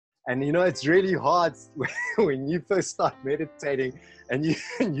And you know, it's really hard when you first start meditating and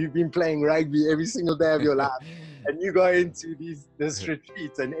you've been playing rugby every single day of your life, and you go into this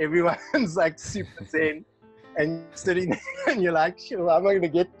retreat and everyone's like super zen, and you're sitting there and you're like, sure, how am I going to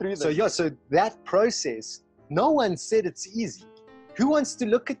get through this? So yeah, so that process, no one said it's easy. Who wants to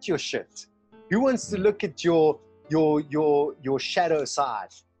look at your shit? Who wants to look at your shadow side?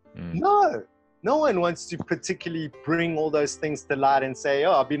 No one wants to particularly bring all those things to light and say,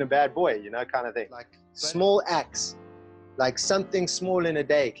 oh, I've been a bad boy, you know, kind of thing. Like small acts, like something small in a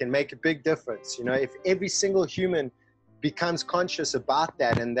day can make a big difference. You know, if every single human becomes conscious about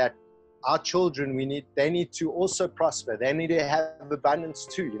that, and that our children, they need to also prosper. They need to have abundance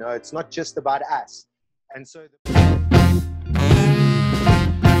too. You know, it's not just about us. And so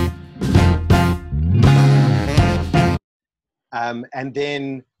and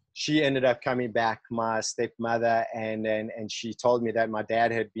then she ended up coming back, my stepmother, and she told me that my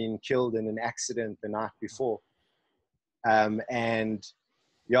dad had been killed in an accident the night before. And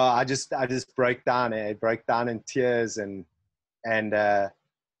yeah, I just broke down. I broke down in tears, and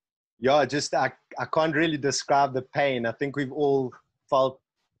yeah, just I can't really describe the pain. I think we've all felt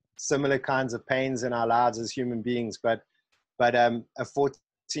similar kinds of pains in our lives as human beings, but a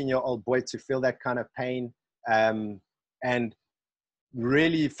 14-year-old boy to feel that kind of pain, and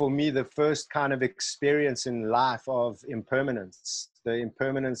really for me the first kind of experience in life of impermanence, the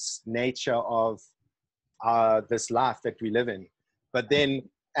impermanence nature of this life that we live in. But then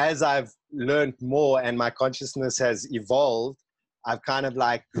as I've learned more and my consciousness has evolved, I've kind of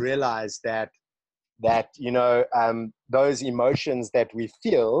like realized that you know, those emotions that we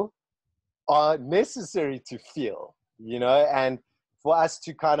feel are necessary to feel, you know, and for us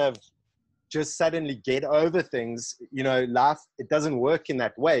to kind of just suddenly get over things, you know, life, it doesn't work in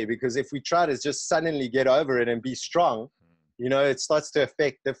that way, because if we try to just suddenly get over it and be strong, you know, it starts to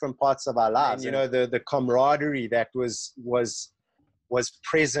affect different parts of our lives. And, you know, the camaraderie that was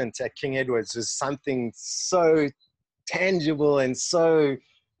present at King Edward's was something so tangible and so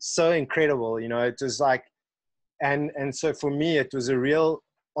incredible. You know, it was like, and so for me, it was a real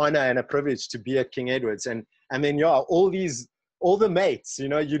honor and a privilege to be at King Edward's. And then, yeah, all the mates, you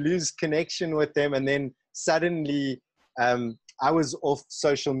know, you lose connection with them. And then suddenly, I was off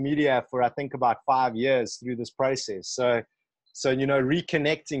social media for, I think, about 5 years through this process. So, you know,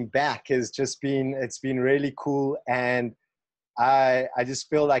 reconnecting back has just been, it's been really cool. And I just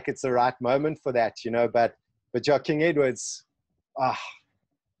feel like it's the right moment for that, you know, but yeah, King Edward's,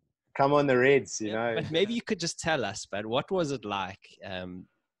 come on the Reds, you know. But maybe you could just tell us, but what was it like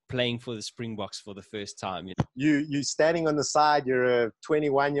playing for the Springboks for the first time? You standing on the side, you're a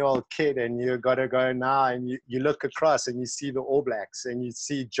 21-year-old kid, and you got to go now, and you look across and you see the All Blacks, and you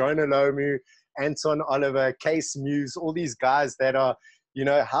see Jonah Lomu, Anton Oliver, Case Muse, all these guys that are, you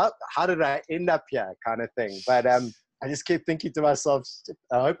know, how did I end up here kind of thing. But I just kept thinking to myself,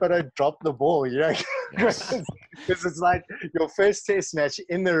 I hope I don't drop the ball, you know, because it's like your first test match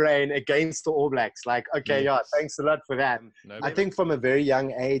in the rain against the All Blacks. Like, okay, yeah, thanks a lot for that. I think from a very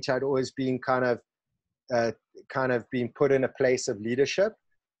young age, I'd always been kind of being put in a place of leadership.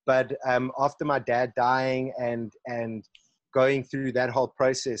 But after my dad dying and going through that whole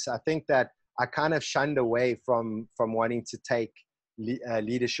process, I think that I kind of shunned away from wanting to take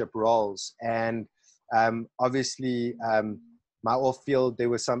leadership roles. And obviously, my off-field, there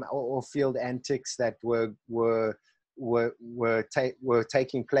were some off-field antics that were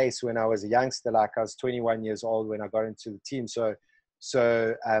taking place when I was a youngster. Like, I was 21 years old when I got into the team. So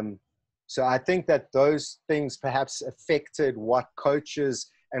I think that those things perhaps affected what coaches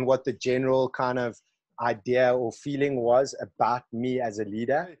and what the general kind of idea or feeling was about me as a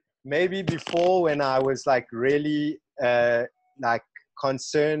leader. Maybe before, when I was like really like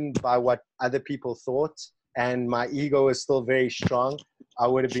concerned by what other people thought and my ego was still very strong, I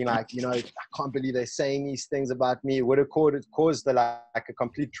would have been like, you know, I can't believe they're saying these things about me. It would have caused like a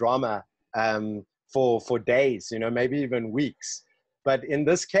complete drama for days, you know, maybe even weeks. But in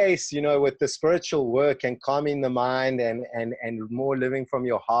this case, you know, with the spiritual work and calming the mind and more living from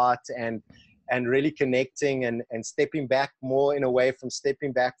your heart and really connecting and stepping back more, in a way, from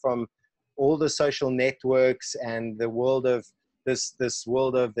stepping back from all the social networks and the world of this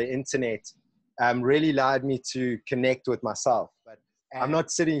world of the internet, really allowed me to connect with myself. But I'm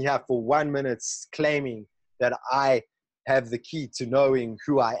not sitting here for 1 minute claiming that I have the key to knowing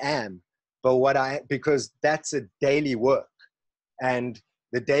who I am, but because that's a daily work. And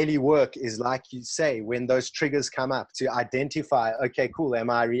the daily work is, like you say, when those triggers come up, to identify, okay, cool, am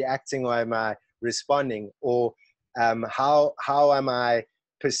I reacting or am I responding? Or how am I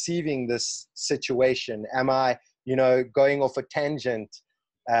perceiving this situation? Am I, you know, going off a tangent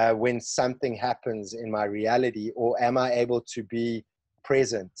when something happens in my reality, or am I able to be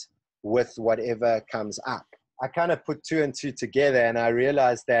present with whatever comes up? I kind of put 2 and 2 together, and I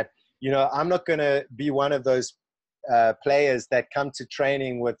realized that, you know, I'm not going to be one of those players that come to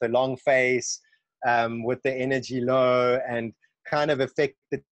training with a long face, with the energy low, and kind of affect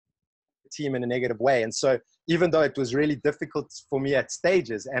the team in a negative way. And so even though it was really difficult for me at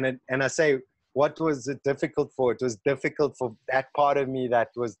stages, and I say, what was it difficult for? It was difficult for that part of me that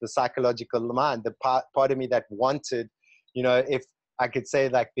was the psychological mind, the part of me that wanted, you know, if I could say,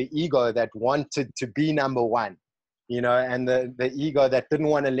 like the ego that wanted to be number one, you know, and the ego that didn't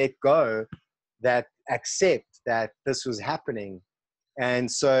want to let go, that accept that this was happening. And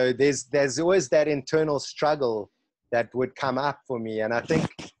so there's always that internal struggle that would come up for me. And I think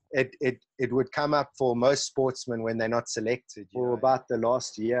it would come up for most sportsmen when they're not selected. For about the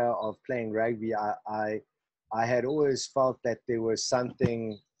last year of playing rugby, I had always felt that there was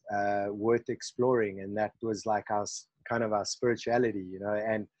something worth exploring, and that was like our spirituality, you know.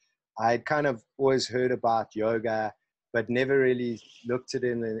 And I kind of always heard about yoga, but never really looked at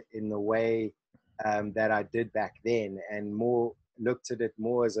it in the way that I did back then, and more looked at it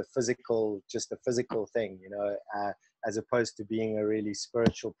more as just a physical thing, you know, as opposed to being a really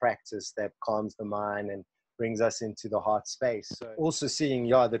spiritual practice that calms the mind and brings us into the heart space. So also seeing,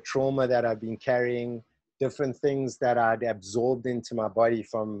 the trauma that I've been carrying, different things that I'd absorbed into my body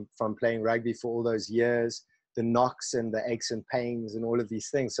from playing rugby for all those years, the knocks and the aches and pains and all of these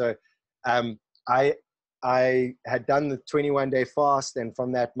things. So I had done the 21-day fast, and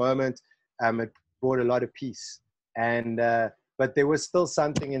from that moment, it brought a lot of peace. And but there was still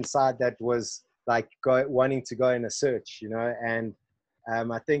something inside that was like wanting to go in a search, you know. And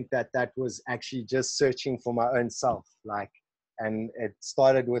I think that was actually just searching for my own self, like, and it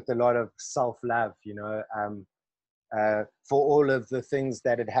started with a lot of self-love, you know, for all of the things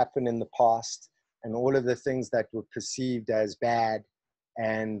that had happened in the past, and all of the things that were perceived as bad,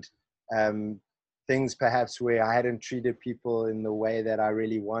 and things perhaps where I hadn't treated people in the way that I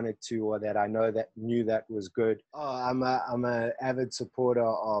really wanted to, or that I knew that was good. I'm a avid supporter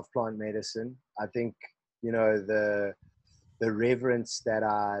of plant medicine. I think, you know, the reverence that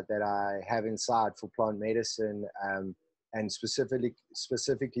I have inside for plant medicine, and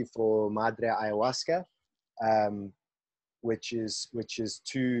specifically for Madre Ayahuasca, which is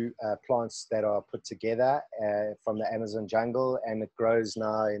 2 plants that are put together from the Amazon jungle, and it grows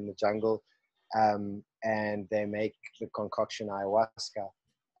now in the jungle. And they make the concoction ayahuasca.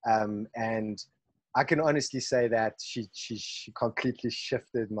 And I can honestly say that she completely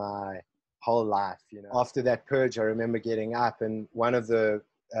shifted my whole life. You know, after that purge, I remember getting up, and one of the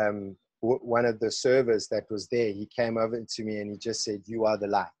servers that was there, he came over to me and he just said, "You are the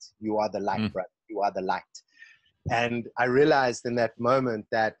light. You are the light, brother. You are the light." And I realized in that moment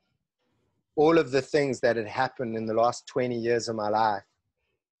that all of the things that had happened in the last 20 years of my life,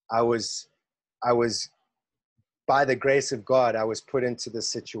 I was, by the grace of God, I was put into this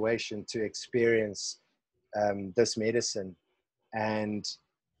situation to experience this medicine. And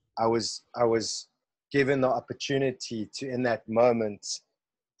I was given the opportunity to, in that moment,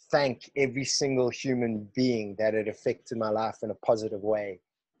 thank every single human being that had affected my life in a positive way,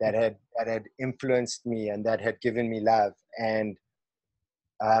 that had influenced me and that had given me love. And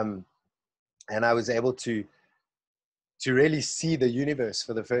I was able to really see the universe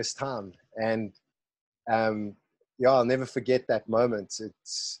for the first time. And I'll never forget that moment.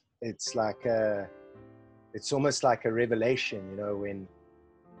 It's like it's almost like a revelation, you know, when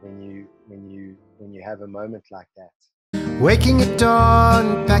you have a moment like that. Waking at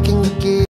dawn, packing the gear.